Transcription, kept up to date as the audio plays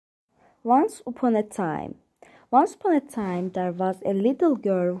Once upon a time. Once upon a time, there was a little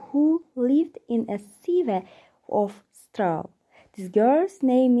girl who lived in a sieve of straw. This girl's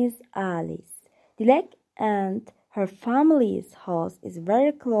name is Alice. The lake and her family's house is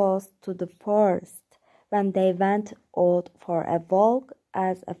very close to the forest. When they went out for a walk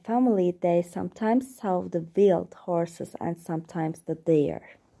as a family, they sometimes saw the wild horses and sometimes the deer.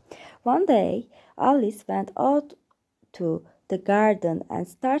 One day, Alice went out to the garden and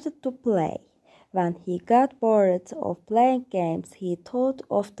started to play. When he got bored of playing games, he thought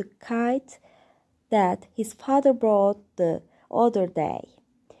of the kite that his father brought the other day.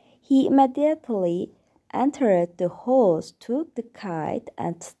 He immediately entered the house, took the kite,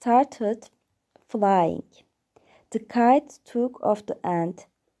 and started flying. The kite took off and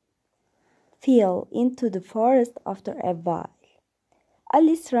fell into the forest after a while.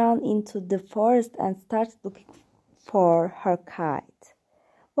 Alice ran into the forest and started looking for her kite.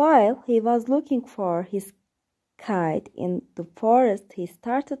 While he was looking for his kite in the forest, he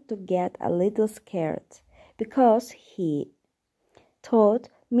started to get a little scared because he thought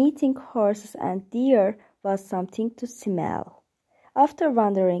meeting horses and deer was something to smell. After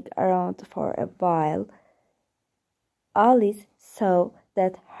wandering around for a while, Alice saw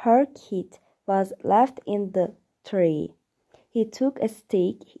that her kite was left in the tree. He took a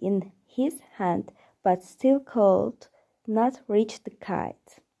stick in his hand but still could not reach the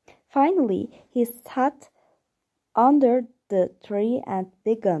kite. Finally, he sat under the tree and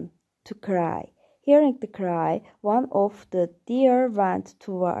began to cry. Hearing the cry, one of the deer went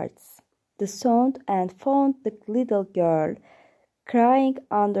towards the sound and found the little girl crying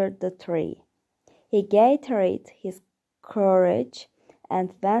under the tree. He gathered his courage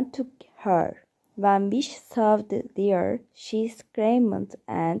and went to her. When Wish saw the deer, she screamed,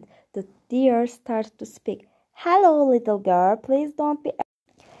 and the deer started to speak. "Hello, little girl, please don't be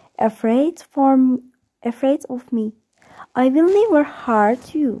afraid of me. I will never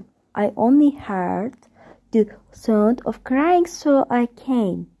hurt you. I only heard the sound of crying, so I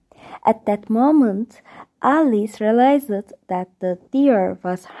came." At that moment, Alice realized that the deer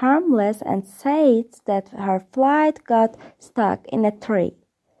was harmless and said that her flight got stuck in a tree.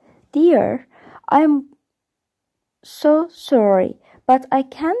 "Dear, I'm so sorry, but I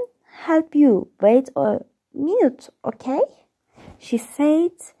can't help you. Wait a minute, okay?" she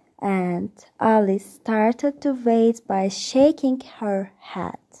said, and Alice started to wait by shaking her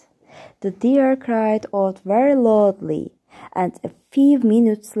head. The deer cried out very loudly, and a few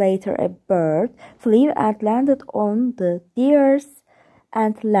minutes later a bird flew and landed on the deer's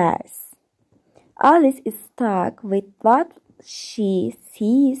antlers. Alice is struck with what she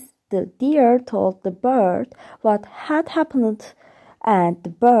sees. The deer told the bird what had happened, and the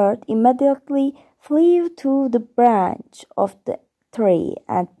bird immediately flew to the branch of the tree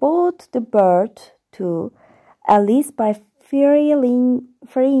and brought the bird to Alice by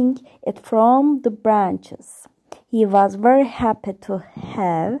freeing it from the branches. He was very happy to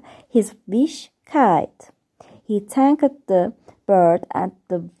have his wish kite. He thanked the bird and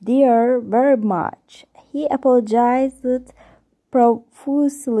the deer very much. He apologized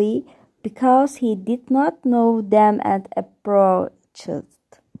profusely because he did not know them and approached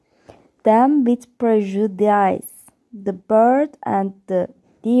them with prejudice. The bird and the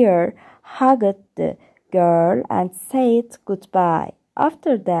deer hugged the girl and said goodbye.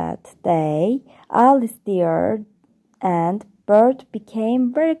 After that day, Alice, deer, and bird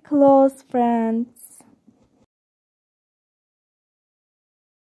became very close friends.